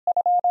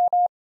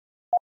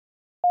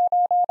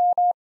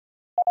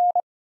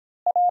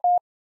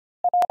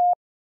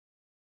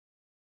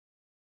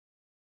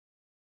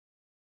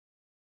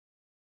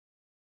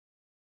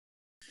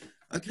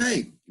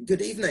Okay,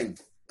 good evening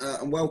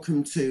and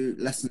welcome to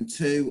lesson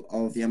 2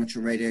 of the amateur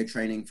radio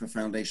training for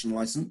foundation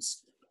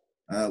license.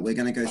 We're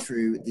going to go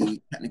through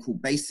the technical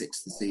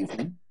basics this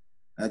evening.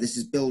 This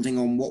is building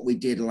on what we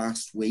did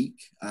last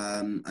week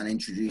and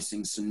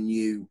introducing some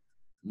new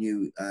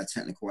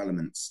technical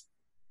elements.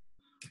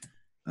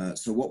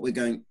 So what we're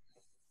going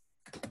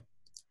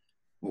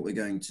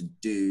to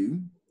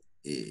do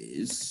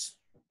is,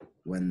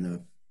 when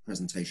the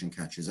presentation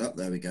catches up,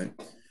 there we go.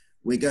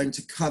 We're going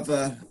to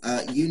cover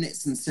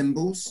units and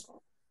symbols,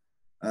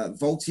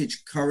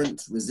 voltage,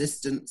 current,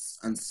 resistance,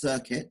 and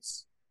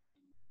circuits,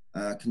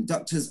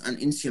 conductors and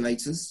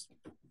insulators.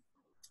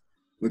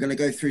 We're going to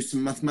go through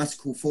some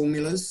mathematical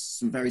formulas,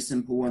 some very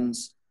simple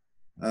ones.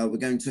 We're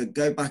going to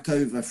go back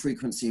over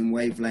frequency and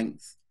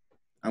wavelength,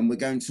 and we're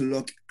going to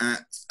look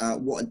at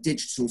what a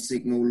digital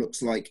signal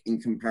looks like in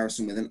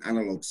comparison with an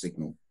analog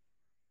signal.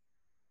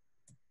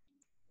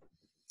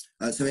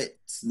 So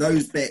it's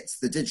those bits,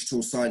 the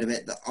digital side of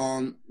it, that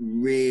aren't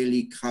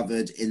really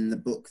covered in the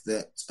book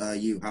that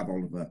you have,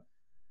 Oliver.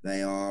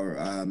 They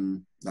are,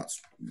 that's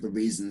the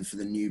reason for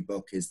the new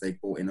book, is they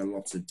brought in a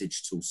lot of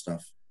digital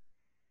stuff.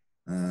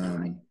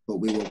 But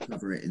we will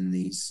cover it in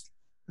these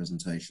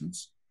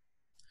presentations.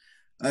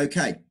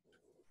 Okay.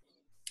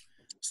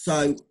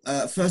 So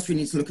first we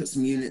need to look at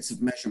some units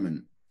of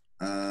measurement.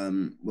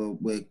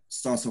 We'll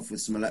start off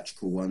with some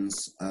electrical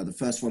ones. The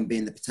first one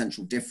being the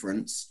potential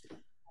difference,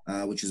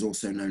 which is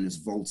also known as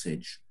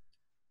voltage.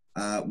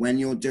 When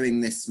you're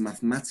doing this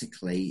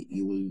mathematically,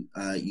 you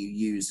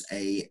use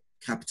a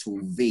capital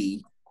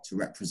V to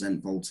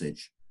represent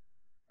voltage.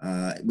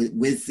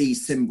 With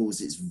these symbols,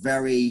 it's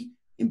very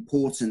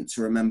important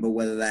to remember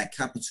whether they're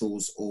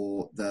capitals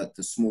or the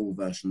small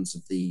versions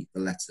of the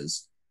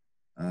letters.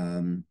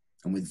 And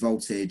with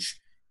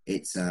voltage,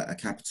 it's a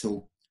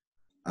capital.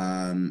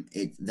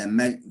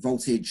 Their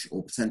voltage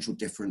or potential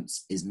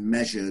difference is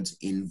measured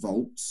in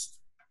volts.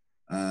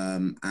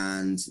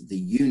 And the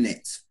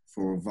unit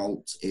for a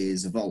volt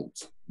is a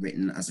volt,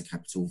 written as a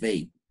capital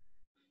V.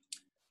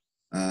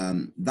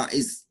 That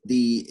is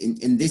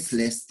in this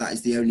list, that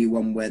is the only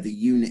one where the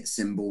unit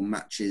symbol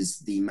matches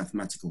the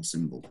mathematical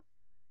symbol.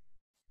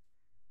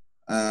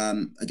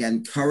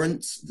 Again,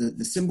 current,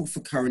 the symbol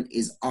for current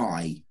is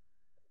I,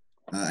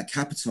 a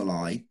capital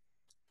I,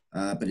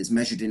 but it's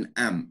measured in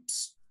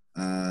amps,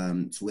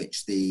 to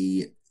which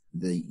the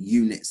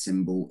unit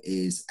symbol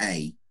is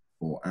A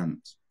for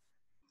amps.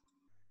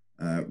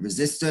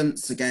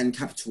 Resistance, again,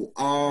 capital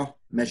R,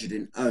 measured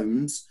in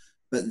ohms,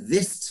 but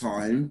this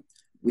time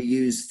we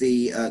use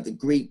the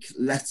Greek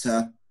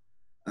letter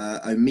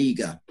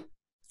omega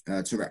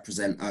to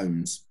represent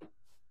ohms.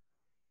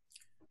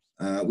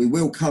 We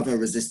will cover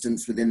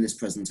resistance within this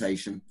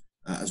presentation,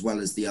 as well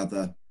as the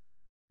other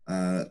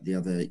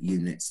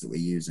units that we're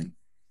using.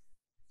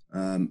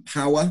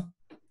 Power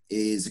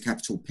is a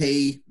capital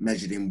P,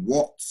 measured in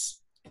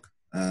watts.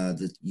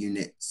 The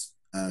unit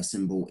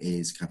symbol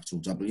is capital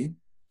W.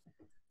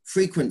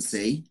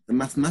 Frequency, the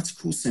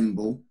mathematical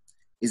symbol,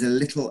 is a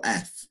little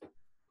f.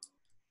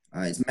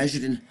 It's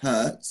measured in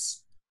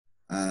hertz,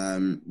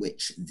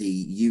 which the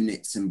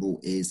unit symbol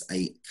is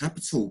a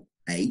capital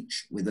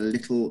H with a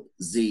little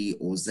z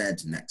or z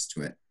next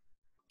to it.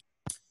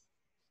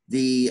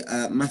 The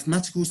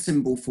mathematical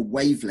symbol for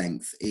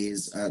wavelength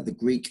is the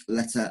Greek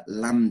letter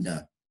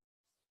lambda.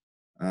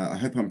 I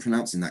hope I'm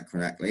pronouncing that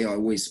correctly. I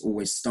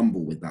always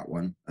stumble with that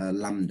one,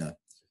 lambda.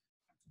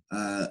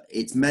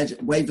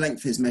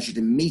 Wavelength is measured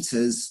in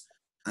meters,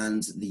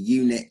 and the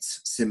unit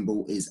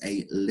symbol is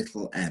a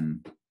little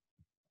m.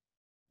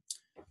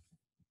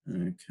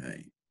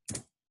 Okay.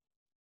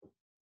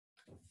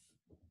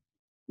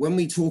 When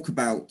we talk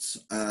about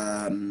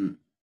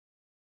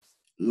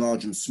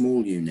large and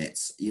small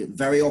units,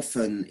 very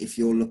often, if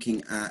you're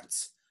looking at,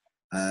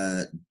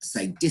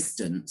 say,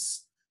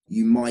 distance,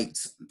 you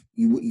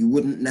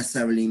wouldn't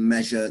necessarily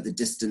measure the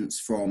distance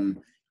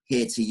from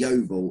here to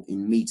Yeovil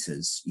in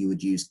meters. You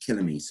would use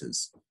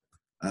kilometers.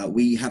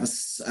 We have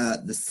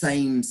the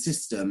same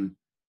system,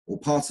 or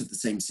part of the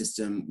same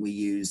system we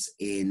use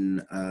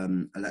in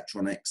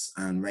electronics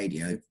and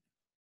radio.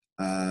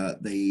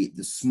 The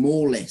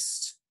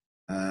smallest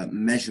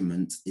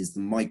measurement is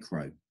the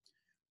micro,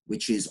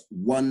 which is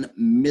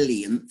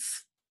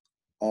 1/1,000,000th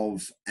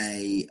of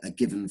a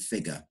given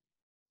figure.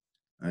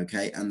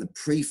 Okay, and the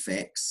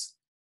prefix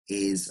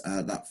is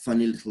that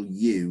funny little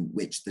u,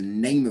 which the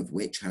name of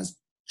which has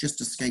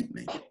just escaped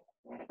me.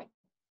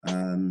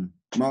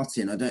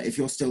 Martin, I don't, if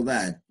you're still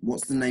there,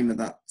 what's the name of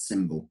that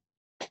symbol?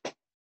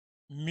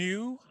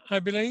 Mu, I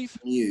believe.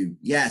 Mu,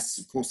 yes,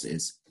 of course it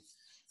is.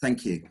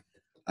 Thank you.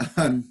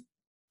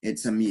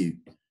 It's a mu.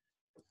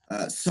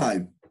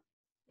 So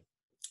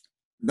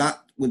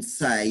that would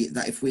say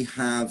that if we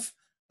have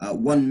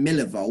 1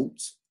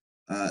 millivolt,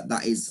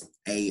 that is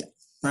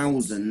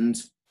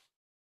 1,000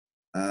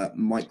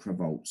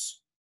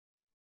 microvolts.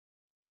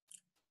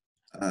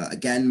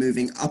 Again,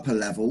 moving up a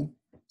level,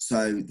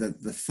 so the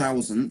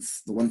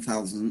 1,000th, the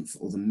 1,000th,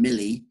 or the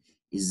milli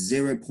is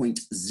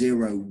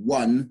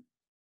 0.01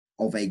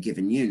 of a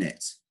given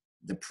unit.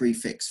 the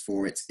prefix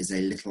for it is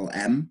a little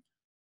m.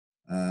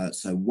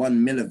 So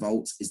 1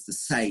 millivolt is the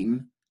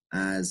same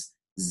as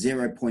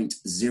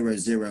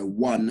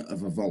 0.001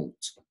 of a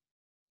volt.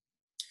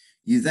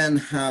 You then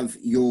have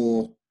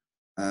your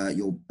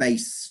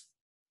base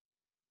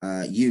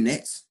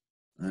unit.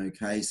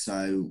 Okay,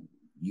 so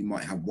you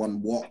might have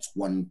 1 watt,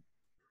 1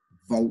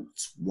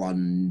 volt,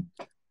 1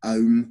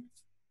 ohm,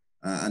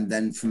 and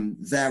then from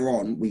there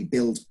on we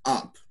build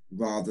up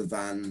rather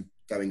than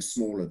going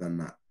smaller than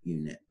that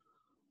unit.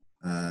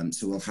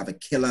 So we'll have a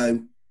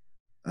kilo.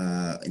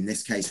 In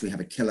this case, we have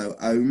a kilo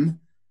ohm,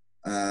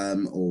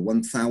 or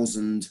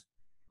 1,000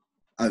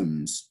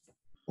 ohms.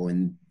 Or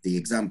in the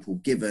example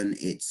given,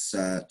 it's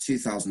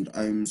 2,000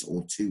 ohms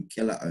or 2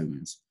 kilo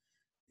ohms.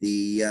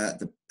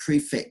 The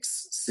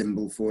prefix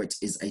symbol for it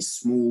is a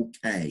small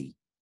k.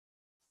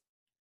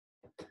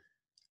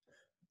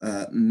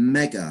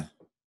 Mega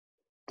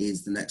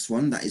is the next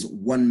one. That is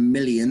 1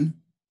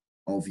 million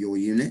of your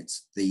unit.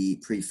 The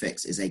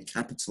prefix is a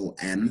capital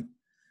M,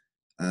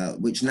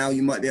 which now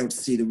you might be able to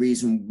see the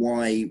reason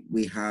why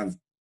we have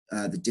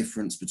the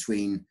difference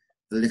between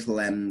the little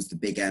m's, the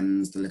big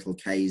m's, the little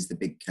k's, the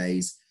big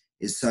k's,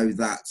 is so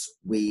that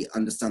we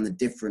understand the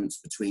difference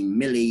between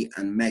milli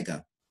and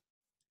mega.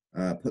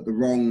 Put the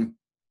wrong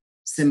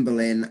symbol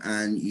in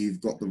and you've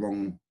got the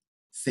wrong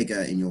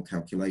figure in your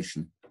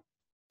calculation.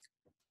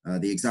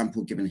 The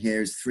example given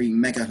here is 3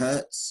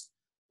 megahertz,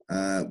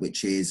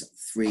 which is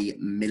 3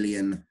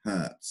 million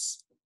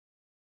hertz.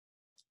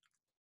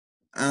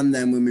 And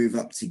then we move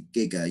up to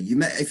giga.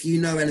 If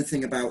you know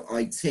anything about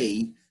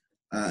IT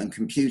and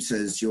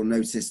computers, you'll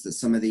notice that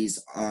some of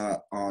these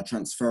are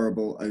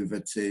transferable over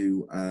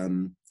to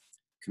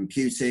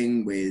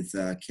computing with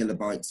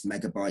kilobytes,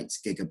 megabytes,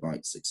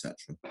 gigabytes, etc.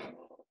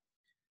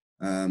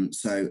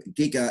 So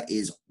giga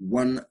is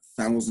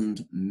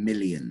 1,000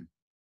 million.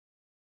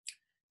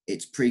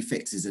 Its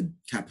prefix is a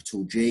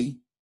capital G.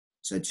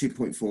 So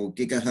 2.4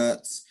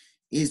 gigahertz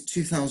is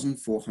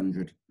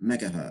 2,400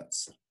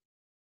 megahertz.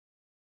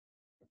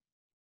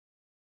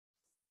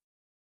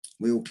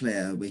 We all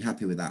clear? Are we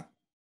happy with that?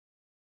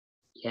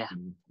 Yeah.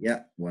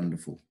 Yeah,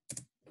 wonderful.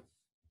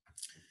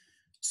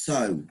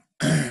 So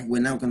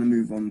we're now going to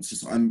move on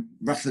to, I'm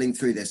rattling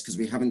through this because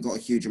we haven't got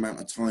a huge amount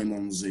of time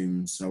on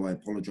Zoom, so I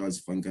apologize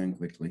if I'm going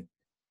quickly.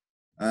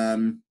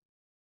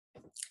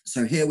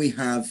 So here we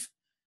have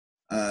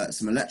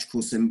some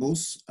electrical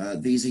symbols.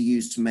 These are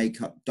used to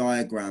make up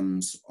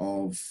diagrams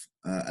of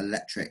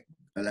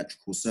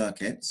electrical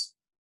circuits.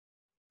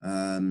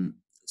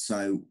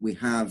 So we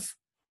have,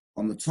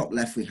 on the top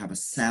left, we have a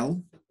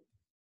cell,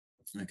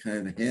 okay,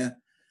 over here,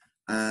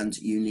 and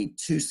you need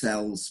 2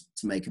 cells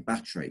to make a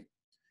battery.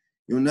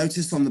 You'll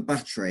notice on the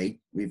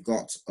battery, we've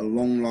got a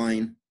long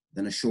line,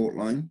 then a short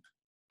line,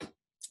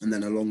 and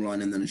then a long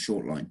line, and then a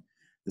short line.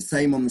 The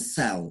same on the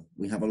cell,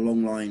 we have a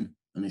long line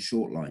and a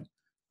short line.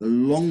 The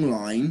long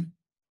line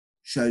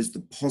shows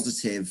the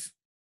positive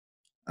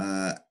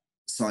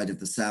side of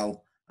the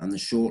cell, and the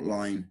short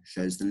line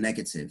shows the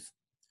negative.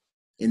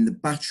 In the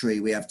battery,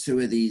 we have 2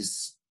 of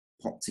these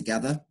popped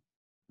together.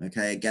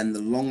 Okay, again,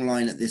 the long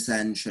line at this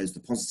end shows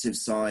the positive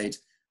side,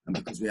 and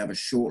because we have a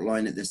short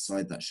line at this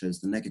side, that shows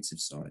the negative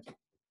side.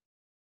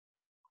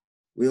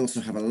 We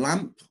also have a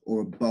lamp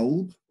or a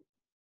bulb,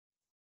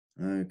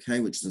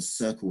 okay, which is a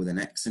circle with an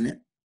X in it.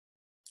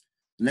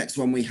 The next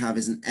one we have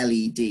is an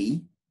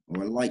LED,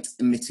 or a light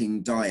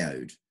emitting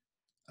diode.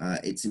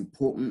 It's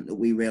important that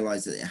we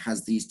realize that it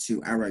has these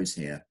 2 arrows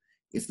here.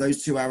 If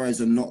those 2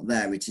 arrows are not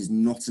there, it is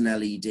not an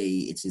LED,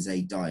 it is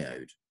a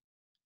diode.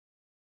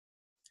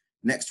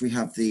 Next we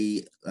have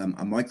a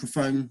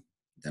microphone,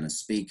 then a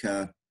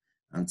speaker,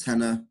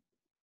 antenna,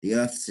 the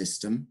earth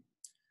system,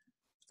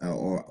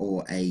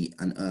 or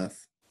an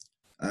earth,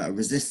 a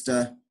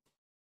resistor,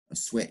 a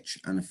switch,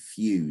 and a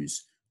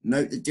fuse.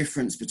 Note the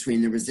difference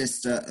between the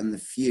resistor and the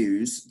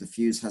fuse. The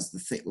fuse has the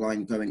thick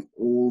line going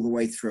all the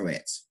way through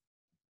it.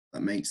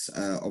 That makes,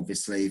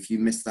 obviously, if you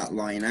miss that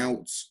line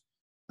out,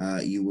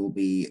 you will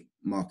be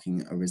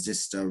marking a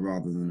resistor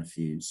rather than a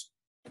fuse,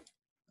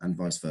 and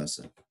vice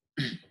versa.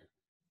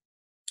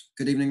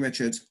 Good evening,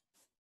 Richard.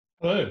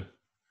 Hello.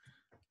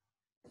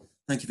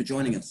 Thank you for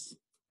joining us.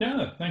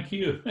 Yeah, thank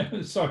you.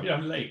 Sorry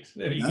I'm late.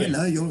 There you go.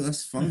 No,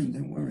 that's fine,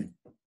 don't worry.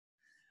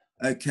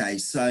 Okay,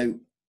 so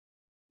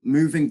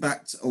moving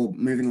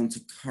on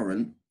to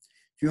current.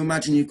 If you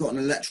imagine you've got an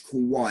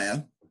electrical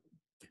wire,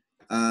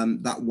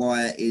 that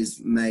wire is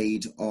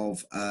made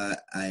of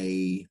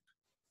a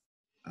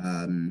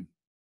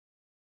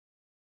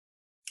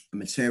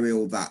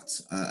material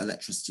that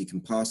electricity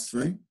can pass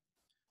through,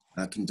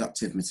 a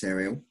conductive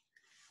material,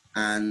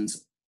 and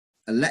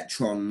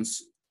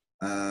electrons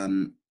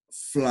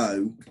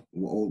flow,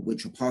 or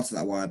which are part of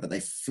that wire, but they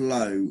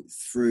flow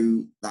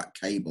through that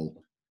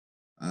cable.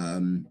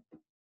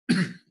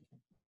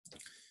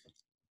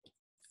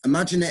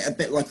 Imagine it a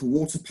bit like a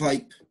water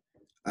pipe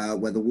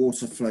where the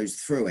water flows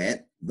through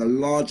it. The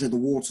larger the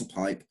water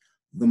pipe,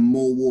 the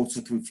more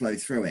water can flow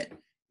through it.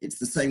 It's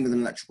the same with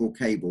an electrical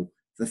cable.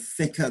 The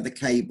thicker the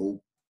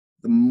cable,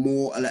 the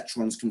more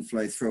electrons can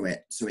flow through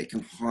it, so it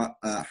can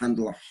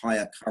handle a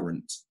higher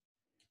current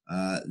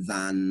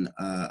than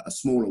a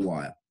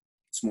smaller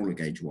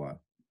gauge wire.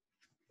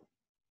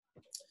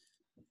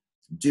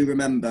 Do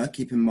remember,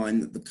 keep in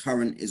mind that the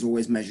current is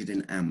always measured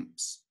in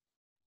amps.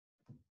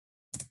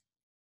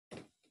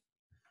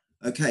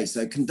 Okay,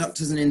 so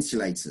conductors and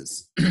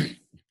insulators.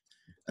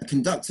 A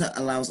conductor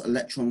allows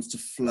electrons to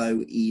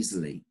flow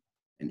easily.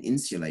 An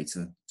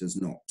insulator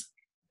does not.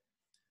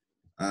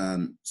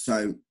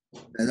 So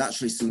there's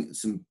actually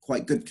some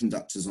quite good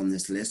conductors on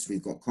this list.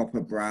 We've got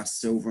copper, brass,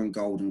 silver and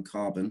gold and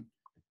carbon.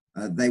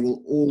 They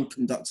will all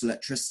conduct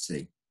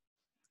electricity.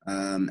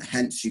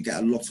 Hence you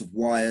get a lot of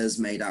wires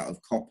made out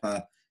of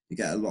copper. You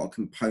get a lot of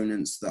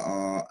components that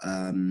are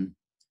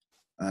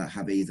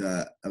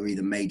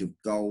either made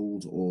of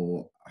gold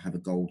or have a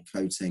gold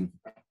coating.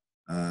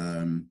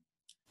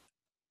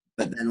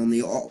 But then on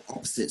the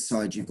opposite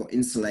side, you've got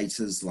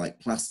insulators like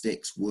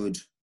plastics, wood,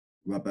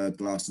 rubber,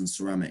 glass, and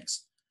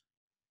ceramics.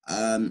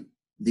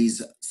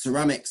 These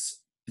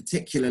ceramics,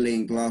 particularly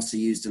in glass, are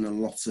used in a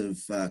lot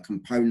of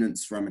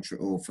components for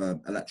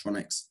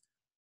electronics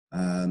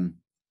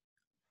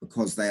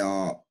because they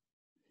are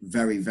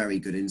very, very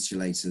good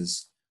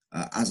insulators,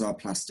 as are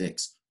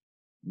plastics.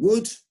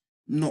 Wood,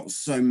 not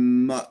so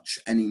much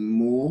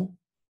anymore.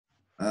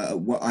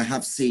 What I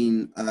have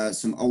seen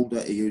some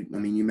older, you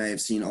may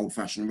have seen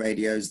old-fashioned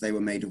radios. They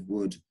were made of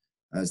wood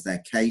as their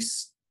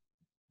case,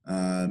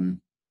 but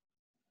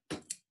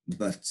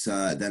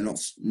they're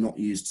not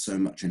used so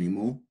much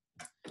anymore.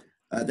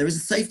 There is a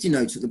safety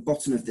note at the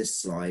bottom of this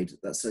slide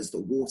that says that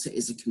water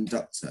is a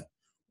conductor.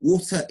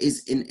 Water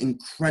is an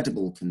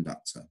incredible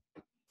conductor.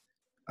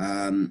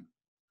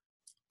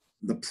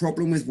 The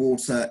problem with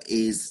water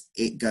is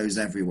it goes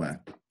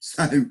everywhere.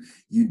 So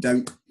you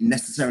don't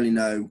necessarily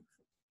know,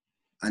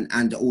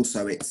 and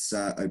also it's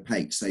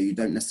opaque, so you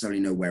don't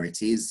necessarily know where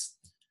it is.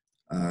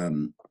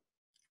 And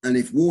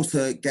if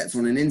water gets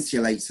on an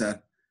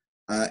insulator,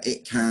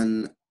 it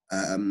can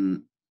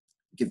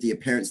give the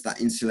appearance that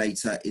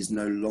insulator is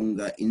no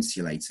longer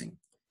insulating,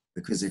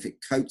 because if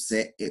it coats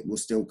it, it will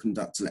still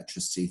conduct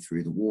electricity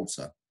through the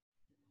water.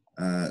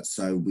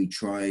 So we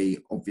try,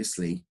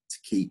 obviously, to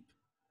keep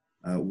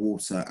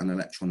water and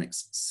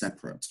electronics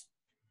separate,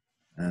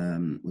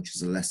 which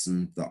is a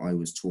lesson that I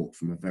was taught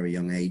from a very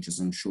young age, as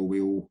I'm sure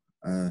we all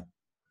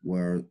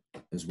were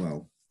as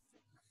well.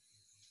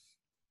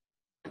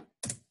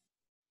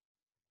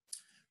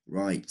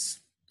 Right,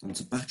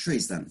 onto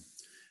batteries then.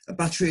 A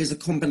battery is a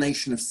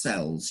combination of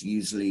cells,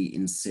 usually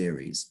in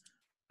series.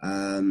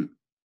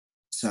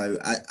 So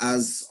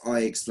as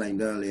I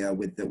explained earlier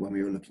when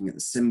we were looking at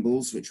the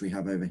symbols, which we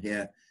have over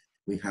here,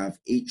 we have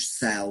each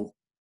cell,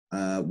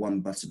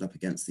 one butted up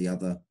against the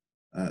other,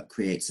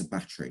 creates a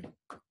battery.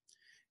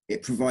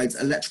 It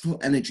provides electrical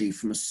energy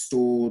from a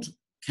stored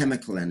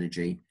chemical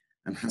energy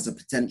and has a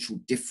potential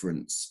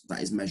difference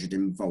that is measured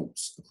in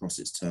volts across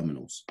its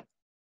terminals.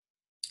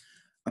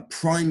 A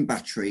prime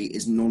battery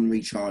is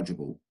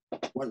non-rechargeable.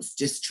 Once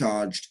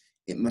discharged,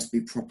 it must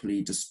be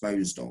properly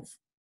disposed of.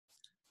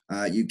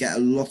 You get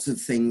a lot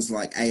of things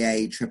like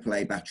AA,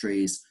 AAA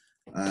batteries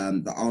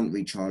that aren't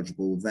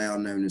rechargeable. They are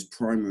known as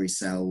primary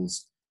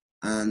cells,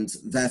 and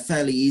they're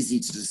fairly easy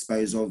to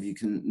dispose of.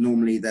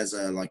 Normally there's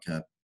a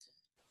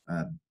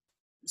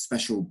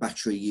special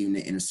battery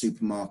unit in a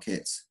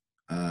supermarket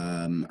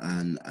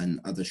and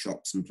other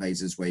shops and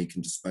places where you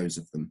can dispose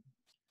of them.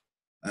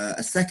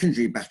 A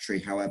secondary battery,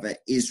 however,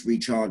 is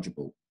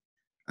rechargeable,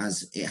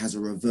 as it has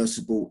a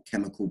reversible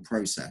chemical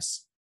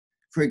process.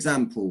 For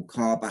example,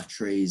 car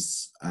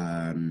batteries,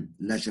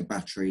 leisure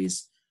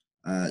batteries,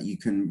 you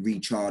can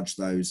recharge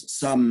those.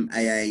 Some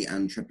AA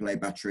and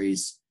AAA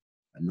batteries,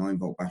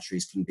 9-volt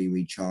batteries, can be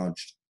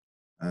recharged.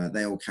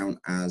 They all count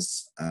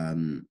as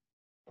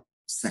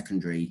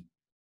secondary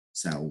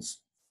cells.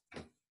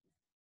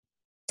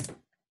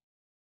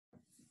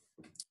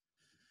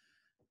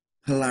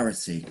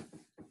 Polarity.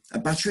 A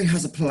battery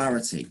has a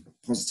polarity,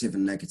 positive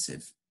and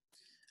negative,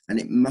 and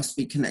it must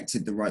be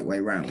connected the right way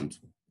round.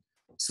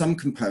 Some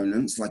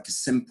components, like a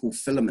simple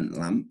filament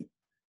lamp,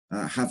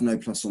 have no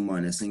plus or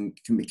minus and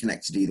can be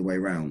connected either way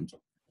round.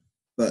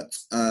 But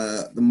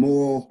the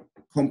more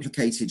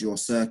complicated your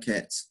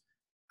circuit,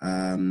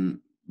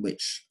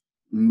 which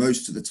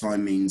most of the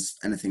time means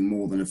anything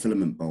more than a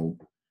filament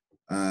bulb,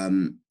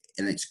 and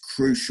it's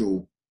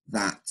crucial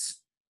that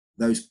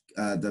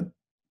the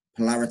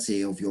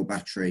polarity of your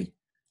battery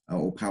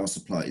or power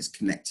supply is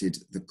connected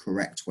the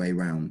correct way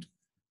round.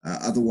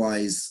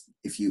 Otherwise,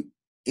 if you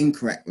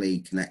incorrectly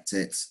connect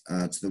it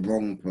to the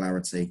wrong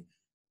polarity,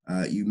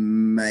 you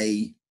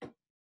may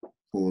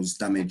cause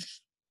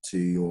damage to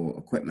your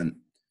equipment,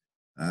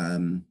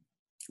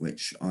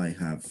 which I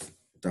have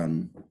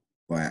done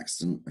by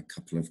accident a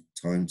couple of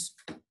times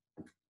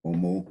or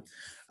more.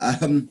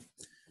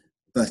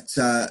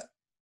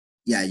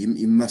 Yeah,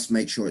 you must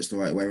make sure it's the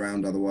right way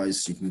around,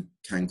 otherwise you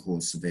can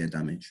cause severe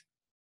damage.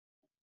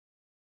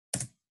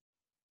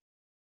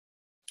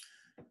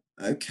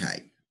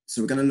 Okay, so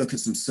we're going to look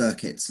at some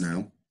circuits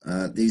now.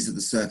 These are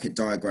the circuit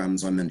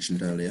diagrams I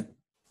mentioned earlier.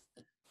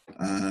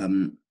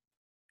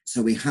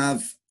 So we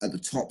have at the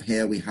top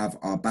here, we have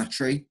our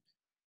battery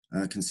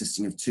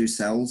consisting of 2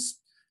 cells.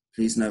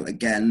 Please note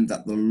again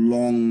that the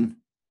long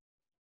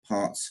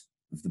part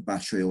of the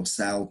battery or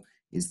cell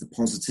is the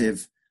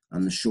positive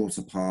and the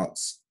shorter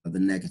parts are the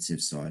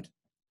negative side.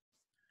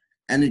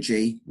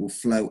 Energy will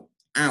flow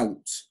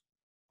out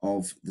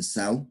of the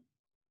cell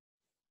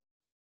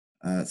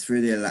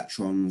through the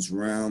electrons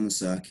round the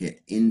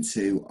circuit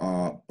into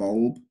our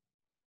bulb,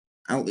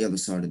 out the other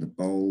side of the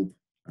bulb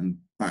and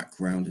back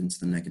round into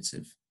the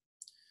negative.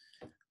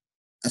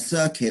 A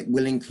circuit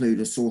will include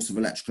a source of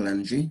electrical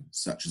energy,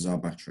 such as our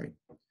battery.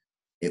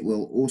 It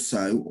will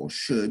also, or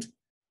should,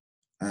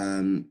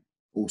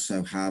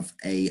 also have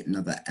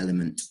another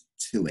element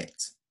to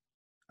it.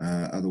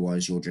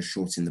 Otherwise, you're just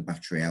shorting the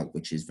battery out,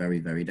 which is very,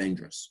 very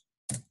dangerous.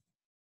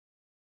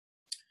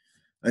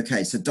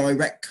 Okay, so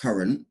direct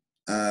current.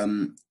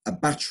 A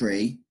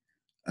battery,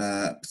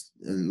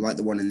 like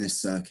the one in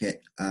this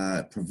circuit,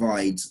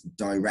 provides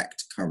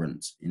direct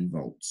current in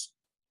volts.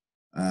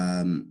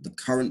 The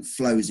current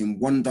flows in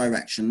one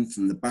direction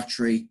from the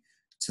battery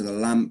to the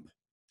lamp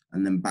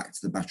and then back to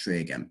the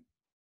battery again.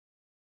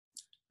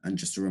 And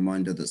just a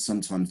reminder that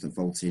sometimes the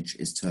voltage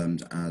is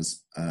termed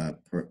as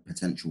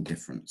potential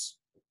difference.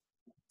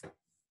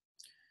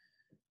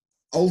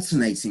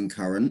 Alternating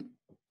current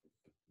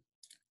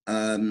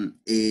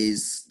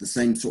is the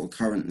same sort of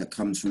current that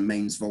comes from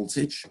mains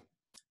voltage.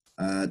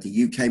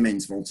 The UK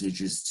mains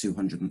voltage is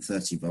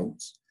 230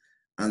 volts.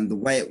 And the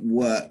way it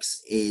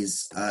works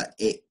is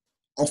it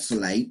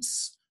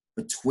oscillates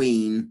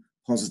between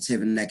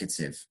positive and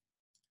negative.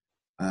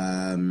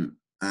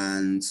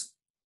 And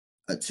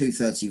at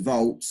 230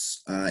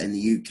 volts in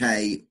the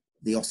UK,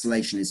 the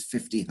oscillation is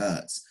 50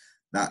 hertz.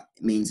 That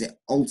means it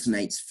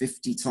alternates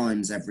 50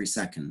 times every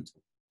second.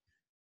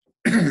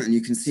 And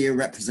you can see a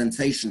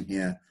representation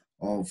here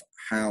of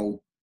how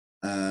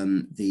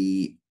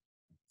the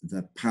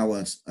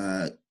power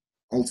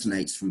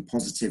alternates from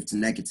positive to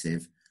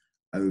negative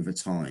over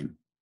time.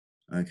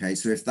 Okay,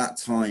 so if that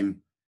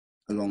time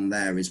along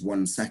there is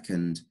 1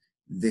 second,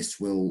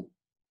 there'll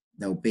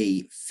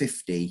be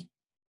 50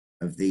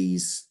 of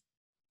these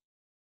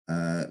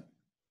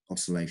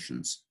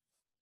oscillations.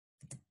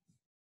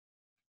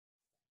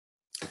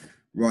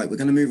 Right, we're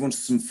going to move on to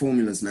some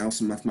formulas now,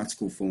 some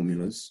mathematical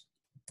formulas.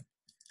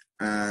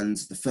 And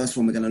the first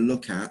one we're going to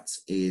look at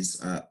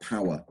is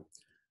power.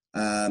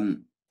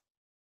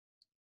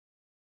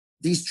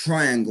 These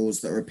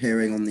triangles that are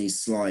appearing on these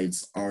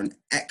slides are an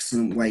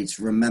excellent way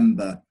to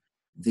remember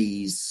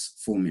these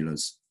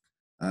formulas.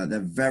 They're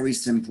very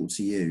simple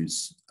to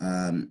use.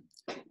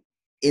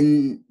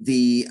 In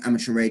the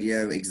amateur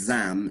radio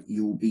exam,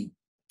 you'll be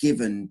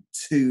given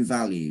 2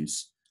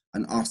 values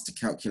and asked to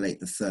calculate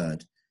the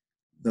third.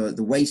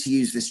 The way to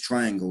use this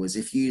triangle is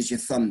if you use your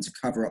thumb to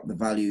cover up the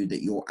value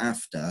that you're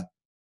after,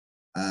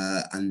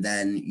 and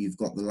then you've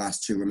got the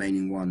last 2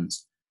 remaining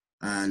ones.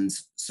 And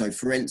so,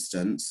 for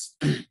instance,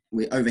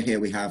 over here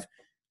we have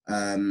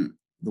the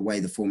way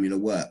the formula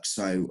works.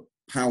 So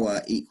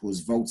power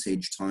equals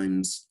voltage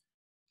times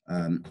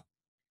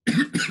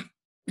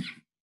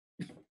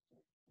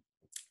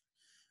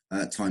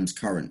times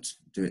current.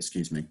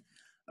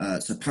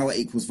 So power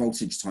equals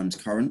voltage times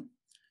current.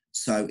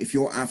 So if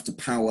you're after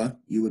power,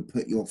 you would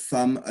put your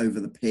thumb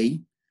over the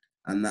P,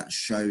 and that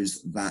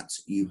shows that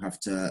you have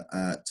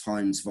to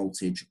times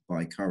voltage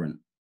by current.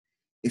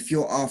 If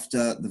you're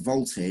after the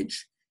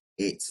voltage,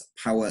 it's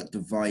power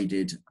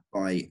divided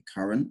by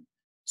current.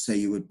 So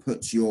you would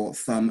put your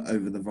thumb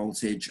over the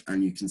voltage,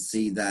 and you can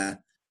see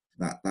there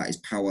that that is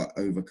power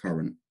over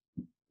current.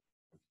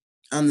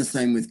 And the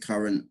same with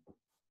current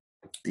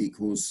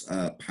equals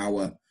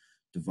power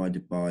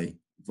divided by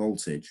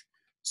voltage.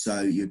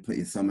 So you'd put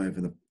your thumb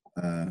over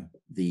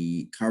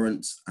the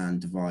current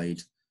and divide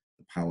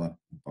the power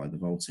by the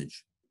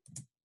voltage.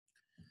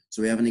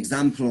 So we have an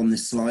example on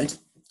this slide.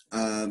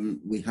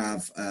 We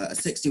have a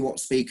 60-watt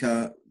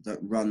speaker that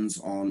runs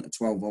on a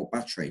 12-volt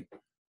battery.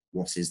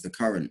 What is the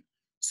current?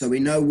 So we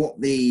know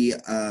what the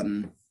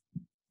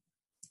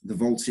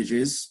voltage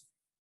is.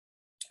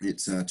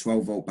 It's a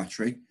 12-volt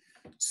battery.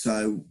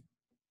 So,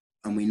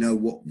 and we know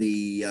what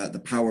the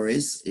power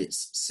is.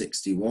 It's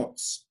 60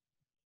 watts.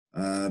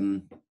 I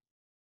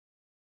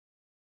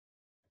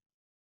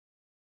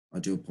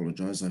do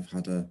apologise. I've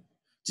had a.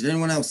 Did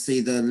anyone else see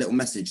the little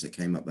message that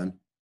came up then?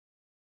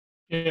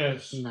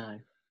 Yes. No.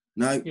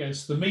 No.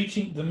 Yes. The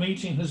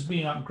meeting has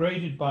been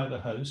upgraded by the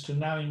host and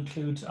now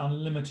includes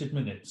unlimited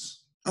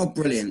minutes. Oh,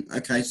 brilliant.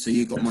 Okay, so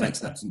you got my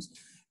acceptance.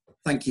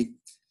 Thank you.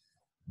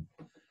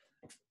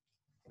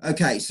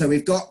 Okay, so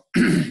we've got.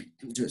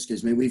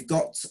 Excuse me. We've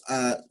got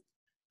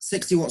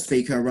 60-watt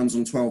speaker runs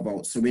on 12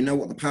 volts. So we know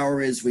what the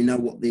power is. We know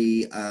what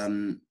the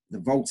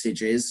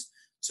voltage is.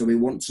 So we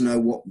want to know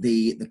what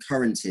the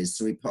current is.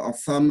 So we put our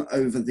thumb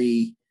over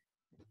the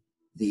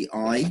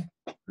I,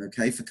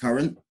 okay, for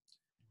current.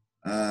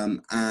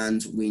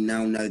 And we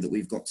now know that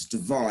we've got to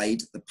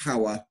divide the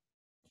power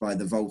by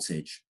the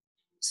voltage.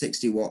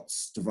 60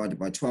 watts divided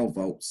by 12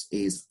 volts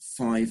is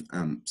 5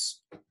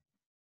 amps.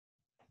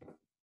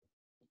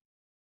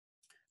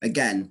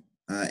 Again,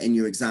 in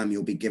your exam,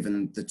 you'll be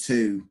given the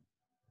two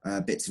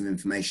bits of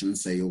information.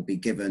 So you'll be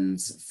given,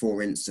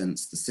 for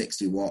instance, the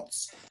 60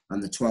 watts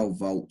and the 12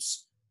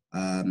 volts,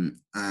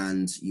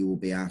 and you will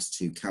be asked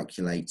to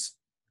calculate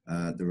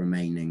the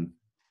remaining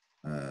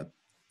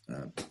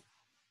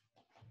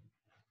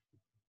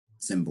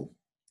symbol.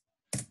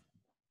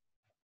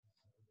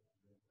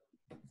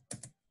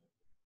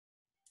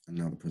 And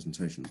now the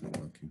presentation is not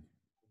working.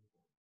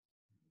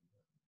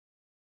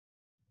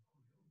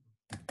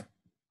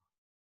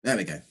 There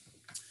we go.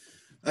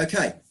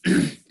 Okay,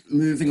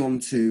 moving on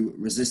to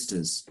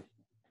resistors.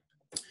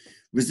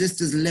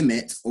 Resistors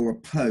limit or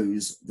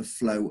oppose the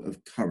flow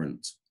of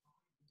current.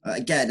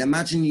 Again,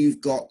 imagine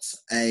you've got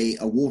a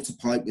water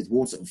pipe with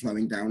water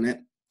flowing down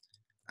it,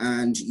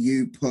 and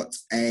you put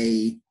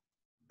a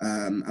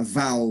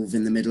valve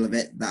in the middle of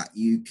it that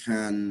you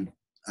can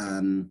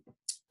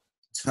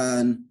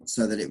turn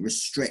so that it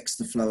restricts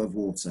the flow of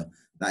water.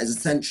 That is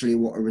essentially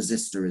what a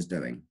resistor is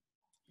doing.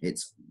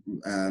 It's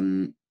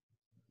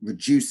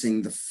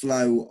reducing the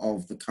flow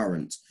of the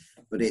current,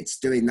 but it's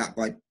doing that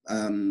by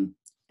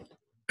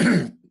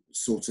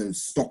sort of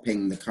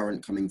stopping the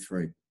current coming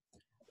through.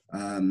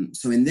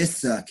 So in this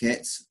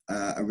circuit,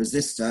 a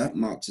resistor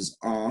marked as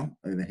R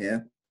over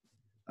here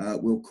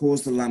will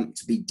cause the lamp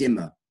to be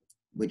dimmer,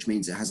 which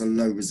means it has a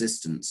low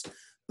resistance.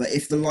 But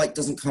if the light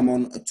doesn't come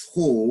on at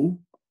all,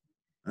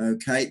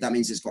 okay, that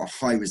means it's got a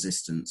high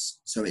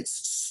resistance. So it's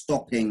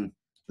stopping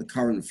the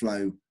current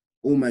flow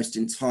almost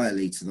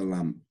entirely to the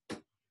lamp.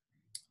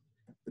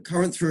 The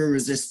current through a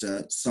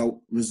resistor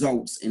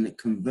results in a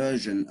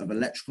conversion of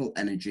electrical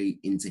energy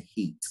into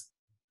heat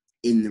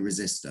in the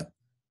resistor.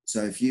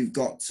 So if you've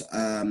got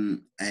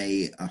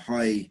a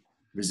high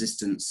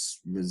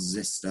resistance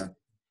resistor,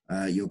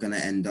 you're going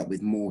to end up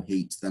with more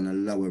heat than a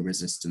lower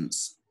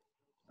resistance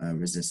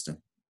resistor.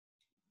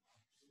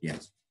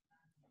 Yes.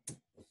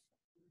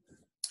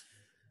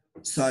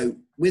 So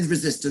with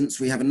resistance,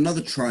 we have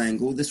another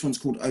triangle. This one's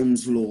called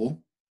Ohm's law,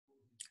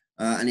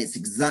 and it's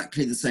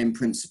exactly the same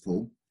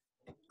principle.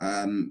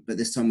 But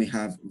this time we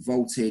have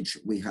voltage,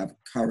 we have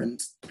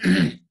current,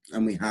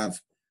 and we have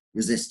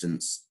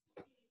resistance.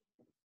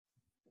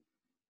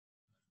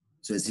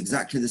 So it's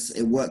exactly this.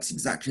 It works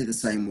exactly the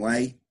same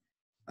way.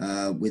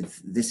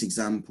 With this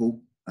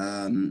example,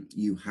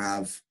 you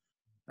have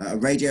a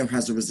radio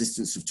has a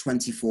resistance of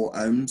 24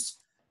 ohms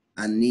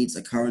and needs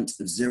a current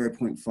of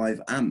 0.5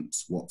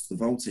 amps. What's the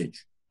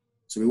voltage?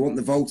 So we want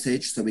the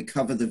voltage, so we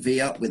cover the V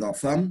up with our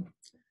thumb,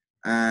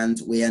 and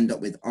we end up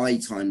with I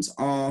times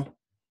R.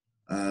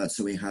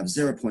 So we have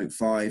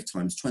 0.5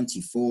 times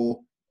 24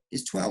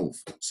 is 12.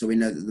 So we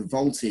know that the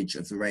voltage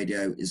of the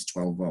radio is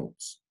 12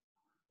 volts.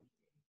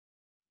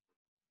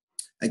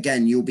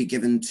 Again, you'll be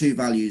given two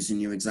values in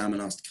your exam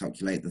and asked to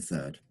calculate the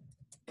third.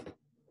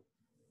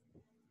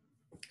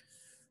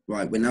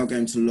 Right, we're now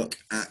going to look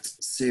at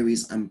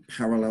series and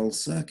parallel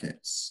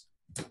circuits.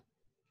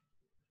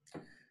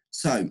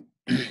 So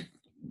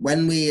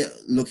when we're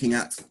looking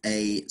at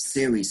a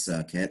series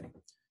circuit,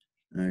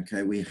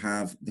 okay, we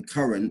have the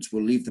current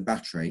will leave the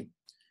battery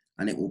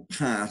and it will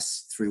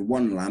pass through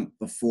one lamp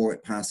before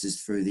it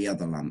passes through the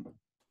other lamp,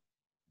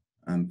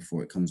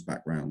 before it comes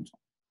back round.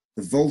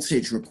 The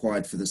voltage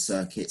required for the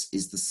circuit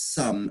is the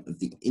sum of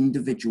the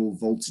individual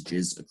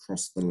voltages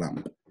across the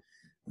lamp.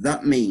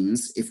 That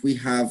means if we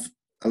have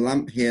a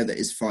lamp here that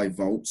is 5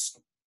 volts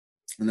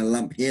and a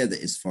lamp here that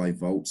is 5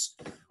 volts,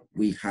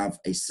 we have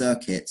a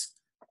circuit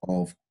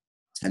of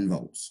 10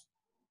 volts,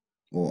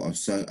 or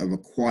a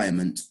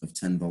requirement of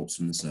 10 volts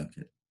from the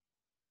circuit.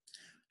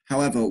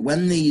 However,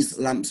 when these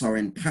lamps are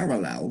in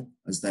parallel,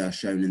 as they are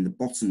shown in the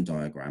bottom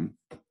diagram,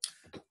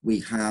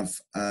 we have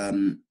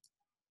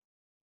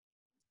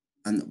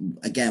and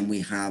again,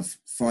 we have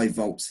 5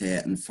 volts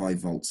here and 5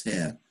 volts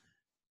here.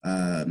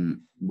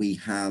 We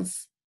have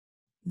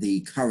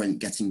the current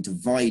getting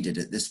divided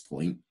at this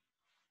point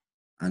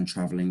and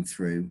traveling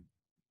through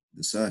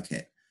the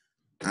circuit.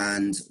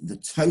 And the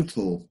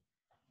total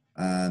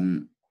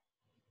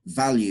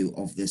value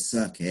of this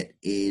circuit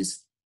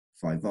is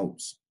 5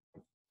 volts,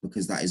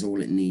 because that is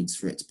all it needs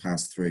for it to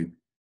pass through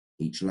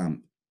each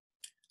lamp.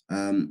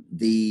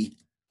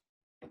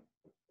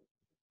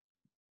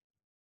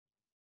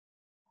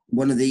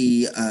 One of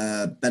the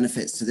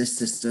benefits to this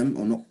system,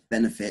 or not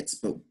benefits,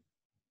 but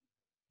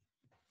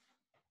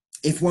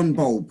if one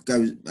bulb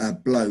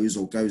blows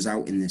or goes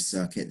out in this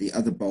circuit, the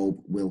other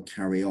bulb will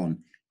carry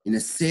on. In a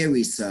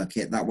series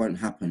circuit, that won't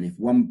happen. If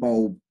one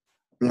bulb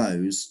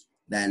blows,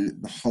 then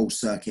the whole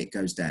circuit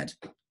goes dead.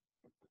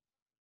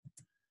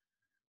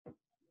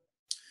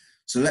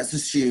 So let's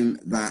assume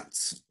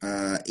that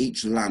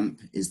each lamp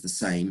is the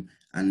same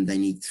and they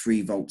need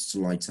 3 volts to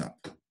light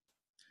up.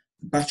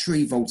 The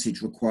battery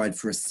voltage required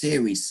for a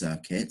series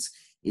circuit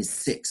is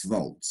 6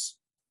 volts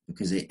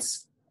because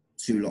it's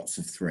 2 lots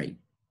of 3.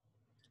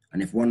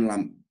 And if one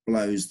lamp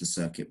blows, the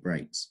circuit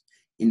breaks.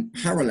 In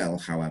parallel,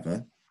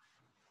 however,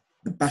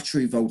 the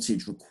battery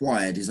voltage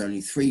required is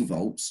only 3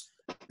 volts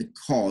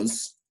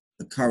because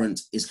the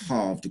current is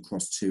halved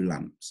across 2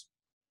 lamps.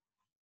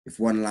 If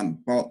one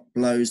lamp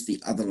blows,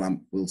 the other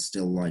lamp will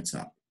still light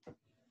up.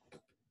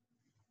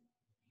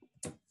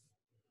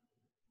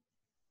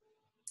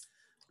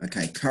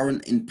 Okay,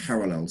 current in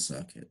parallel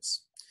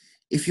circuits.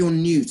 If you're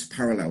new to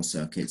parallel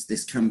circuits,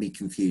 this can be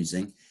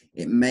confusing.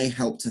 It may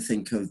help to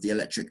think of the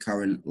electric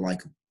current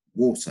like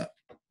water,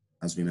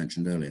 as we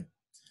mentioned earlier.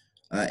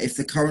 If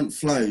the current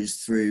flows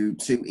through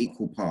two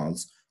equal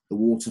paths, the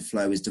water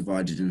flow is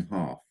divided in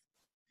half.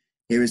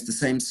 Here is the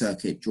same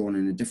circuit drawn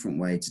in a different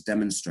way to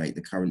demonstrate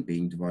the current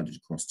being divided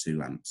across two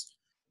lamps.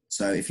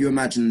 So if you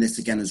imagine this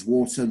again as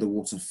water, the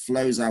water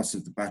flows out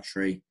of the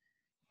battery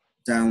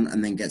down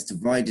and then gets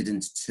divided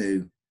into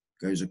two,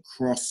 goes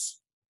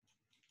across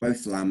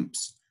both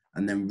lamps,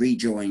 and then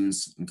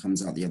rejoins and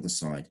comes out the other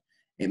side.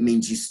 It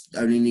means you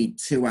only need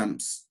 2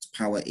 amps to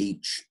power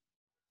each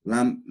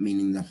lamp,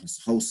 meaning the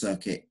whole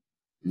circuit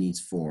needs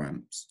 4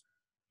 amps.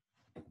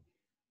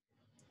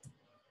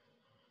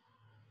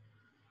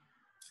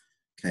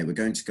 Okay, we're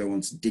going to go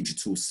on to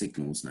digital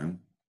signals now.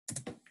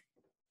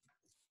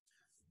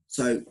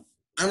 So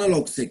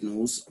analog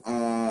signals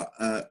are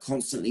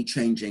constantly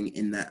changing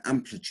in their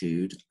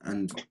amplitude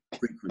and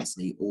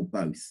frequency, or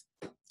both.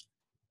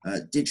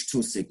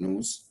 Digital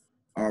signals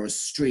are a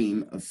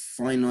stream of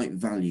finite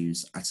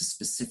values at a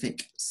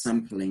specific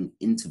sampling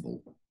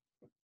interval.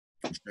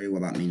 I'll show you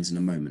what that means in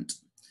a moment.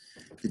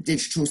 The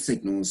digital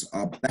signals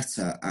are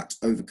better at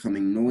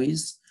overcoming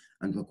noise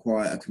and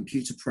require a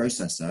computer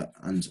processor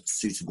and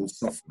suitable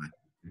software.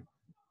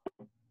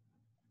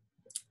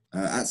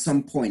 At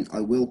some point,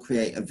 I will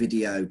create a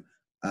video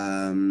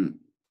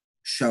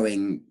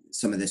showing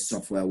some of this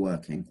software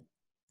working.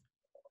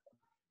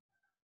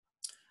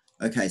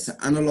 Okay, so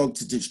analog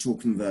to digital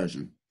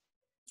conversion.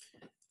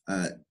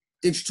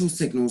 Digital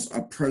signals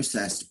are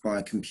processed by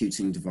a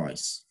computing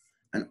device.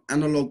 An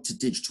analog to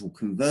digital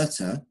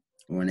converter,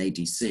 or an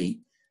ADC,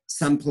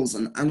 samples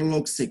an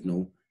analog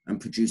signal and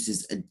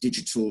produces a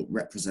digital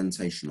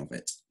representation of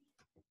it.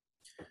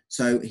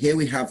 So here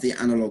we have the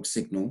analog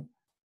signal.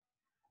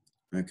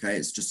 Okay,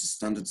 it's just a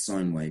standard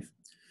sine wave.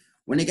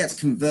 When it gets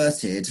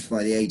converted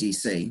by the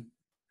ADC,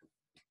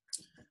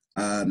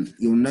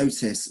 you'll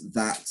notice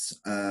that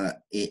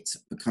it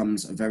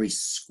becomes a very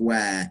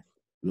square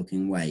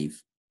looking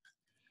wave.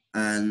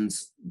 And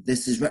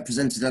this is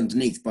represented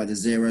underneath by the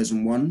zeros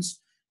and ones.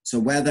 So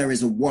where there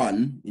is a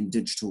 1 in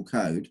digital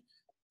code,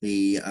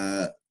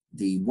 the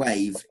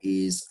wave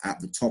is at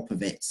the top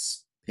of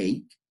its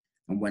peak,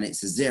 and when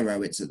it's a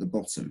 0, it's at the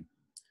bottom.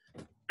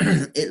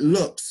 It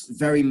looks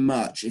very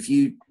much, if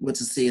you were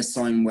to see a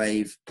sine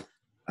wave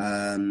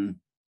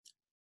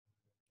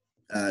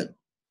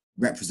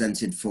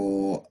represented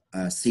for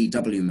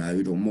CW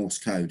mode or Morse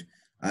code,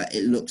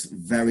 it looks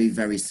very,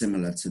 very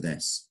similar to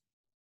this.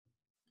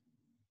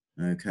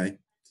 Okay,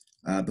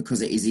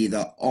 because it is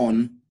either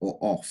on or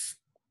off.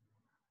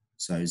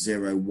 So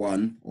 0,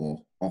 1,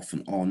 or off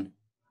and on,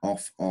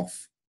 off,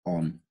 off,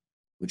 on,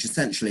 which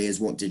essentially is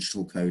what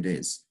digital code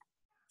is.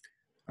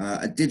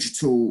 A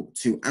digital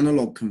to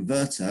analog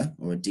converter,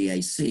 or a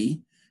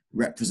DAC,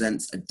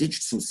 represents a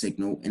digital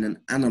signal in an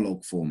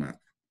analog format.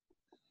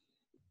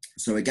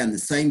 So again, the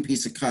same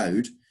piece of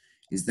code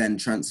is then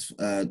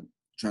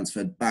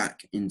transferred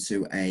back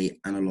into an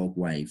analog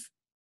wave.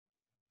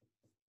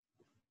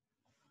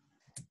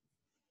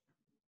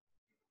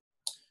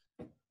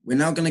 We're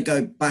now going to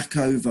go back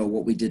over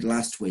what we did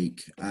last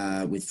week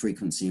with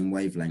frequency and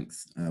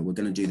wavelength. We're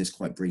going to do this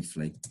quite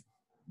briefly.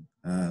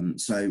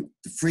 So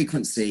the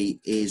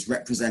frequency is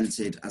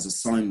represented as a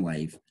sine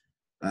wave,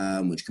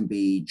 which can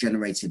be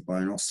generated by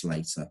an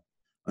oscillator.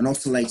 An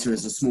oscillator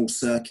is a small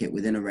circuit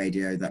within a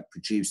radio that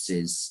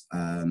produces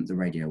the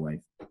radio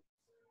wave.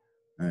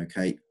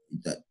 Okay,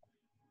 but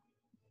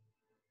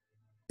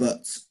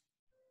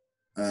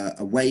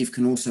a wave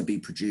can also be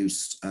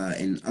produced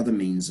in other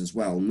means as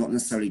well, not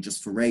necessarily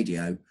just for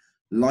radio.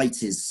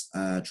 Light is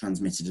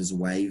transmitted as a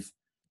wave,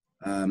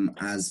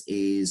 as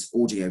is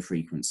audio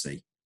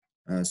frequency.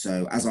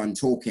 So as I'm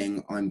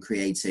talking, I'm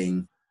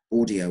creating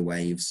audio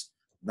waves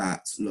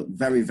that look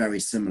very, very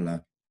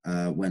similar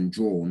when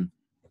drawn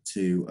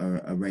to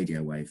a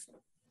radio wave.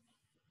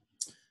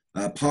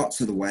 Parts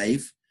of the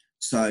wave.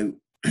 So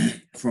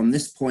from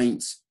this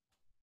point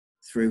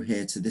through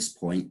here to this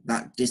point,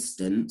 that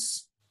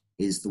distance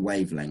is the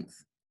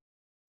wavelength.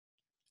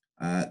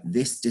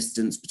 This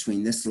distance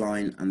between this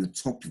line and the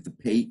top of the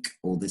peak,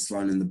 or this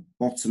line and the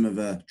bottom of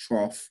a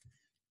trough,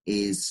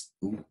 is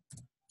the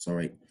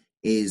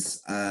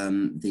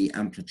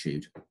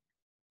amplitude.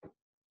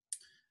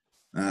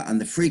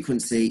 And the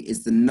frequency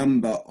is the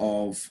number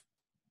of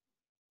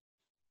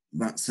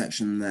that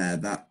section there,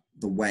 that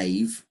the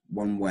wave,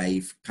 one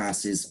wave,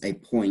 passes a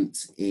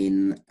point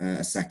in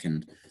a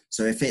second.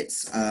 So if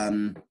it's,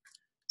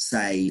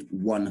 say,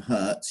 1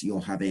 hertz, you're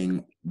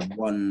having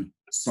 1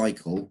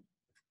 cycle,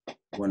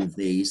 one of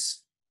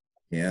these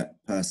here,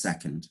 per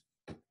second.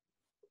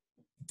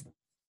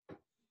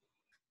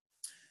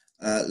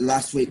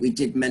 Last week we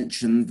did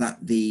mention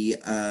that the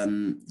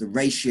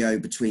ratio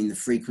between the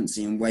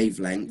frequency and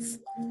wavelength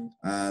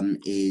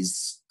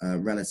is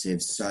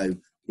relative. So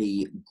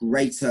the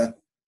greater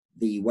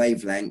the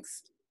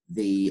wavelength,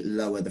 the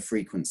lower the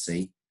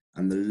frequency,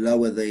 and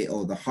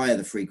the higher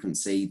the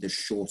frequency, the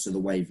shorter the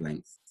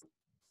wavelength.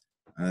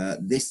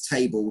 This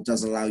table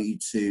does allow you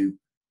to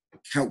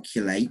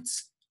calculate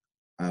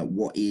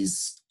what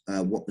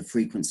the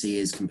frequency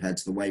is compared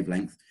to the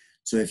wavelength.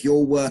 So if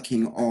you're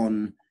working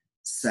on,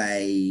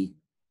 say,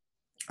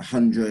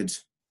 100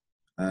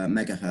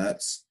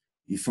 megahertz,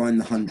 you find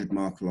the 100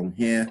 mark along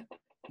here,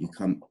 you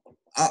come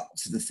up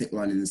to the thick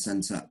line in the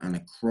center and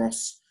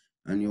across,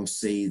 and you'll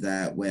see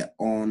that we're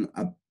on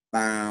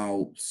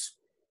about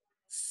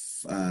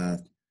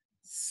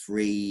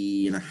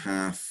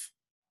 3.5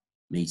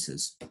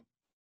 meters.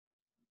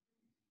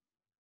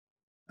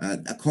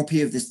 A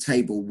copy of this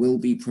table will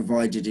be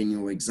provided in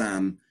your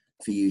exam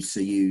for you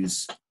to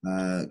use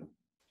to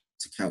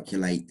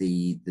calculate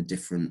the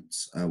different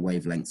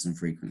wavelengths and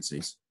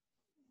frequencies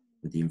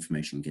with the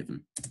information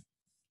given.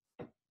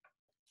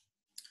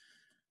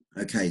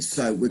 Okay,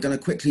 so we're going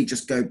to quickly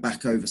just go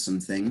back over some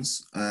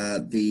things.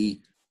 The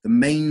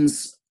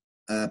mains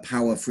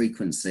power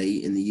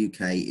frequency in the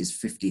UK is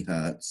 50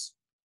 hertz.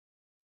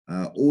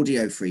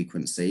 Audio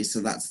frequency,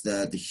 so that's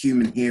the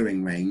human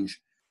hearing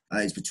range,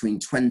 is between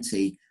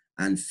 20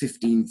 and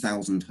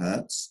 15,000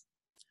 hertz.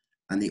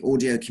 And the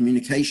audio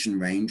communication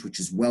range, which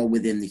is well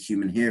within the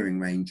human hearing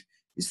range,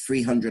 is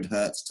 300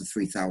 hertz to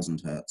 3,000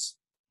 hertz.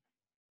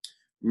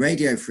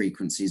 Radio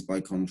frequencies,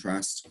 by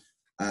contrast,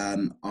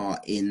 are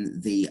in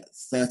the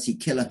 30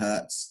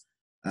 kilohertz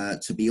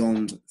to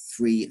beyond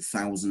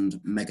 3,000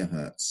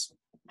 megahertz.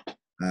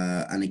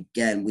 And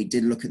again, we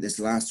did look at this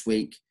last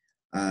week.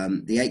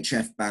 The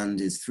HF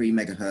band is 3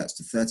 megahertz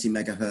to 30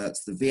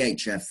 megahertz, the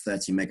VHF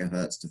 30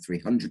 megahertz to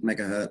 300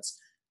 megahertz,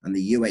 and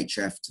the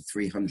UHF to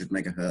 300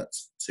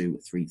 megahertz to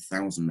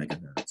 3,000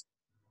 megahertz.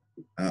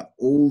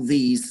 All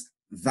these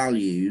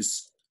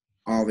values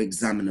are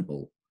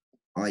examinable,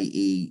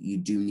 i.e. you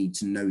do need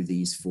to know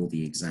these for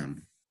the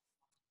exam.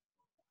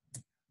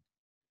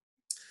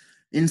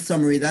 In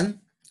summary then,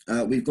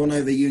 we've gone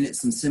over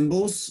units and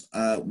symbols.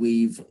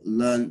 We've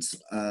learnt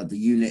the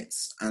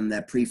units and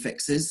their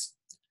prefixes.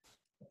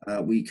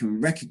 We can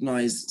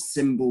recognize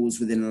symbols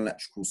within an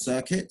electrical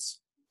circuit.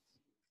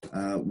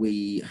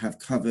 We have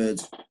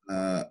covered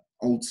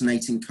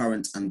alternating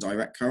current and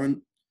direct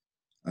current,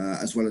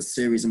 as well as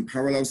series and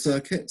parallel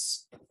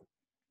circuits.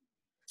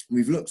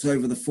 We've looked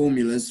over the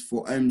formulas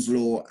for Ohm's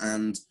law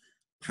and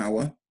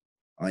power,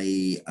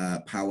 i.e.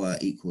 power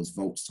equals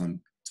volts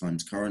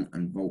times current,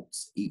 and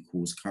volts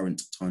equals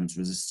current times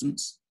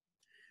resistance.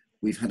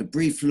 We've had a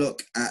brief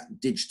look at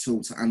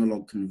digital to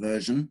analog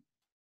conversion,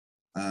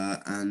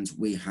 and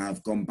we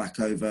have gone back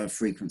over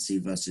frequency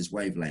versus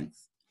wavelength.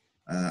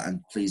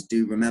 And please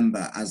do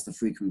remember, as the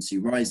frequency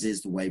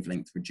rises, the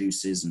wavelength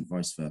reduces and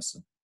vice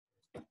versa.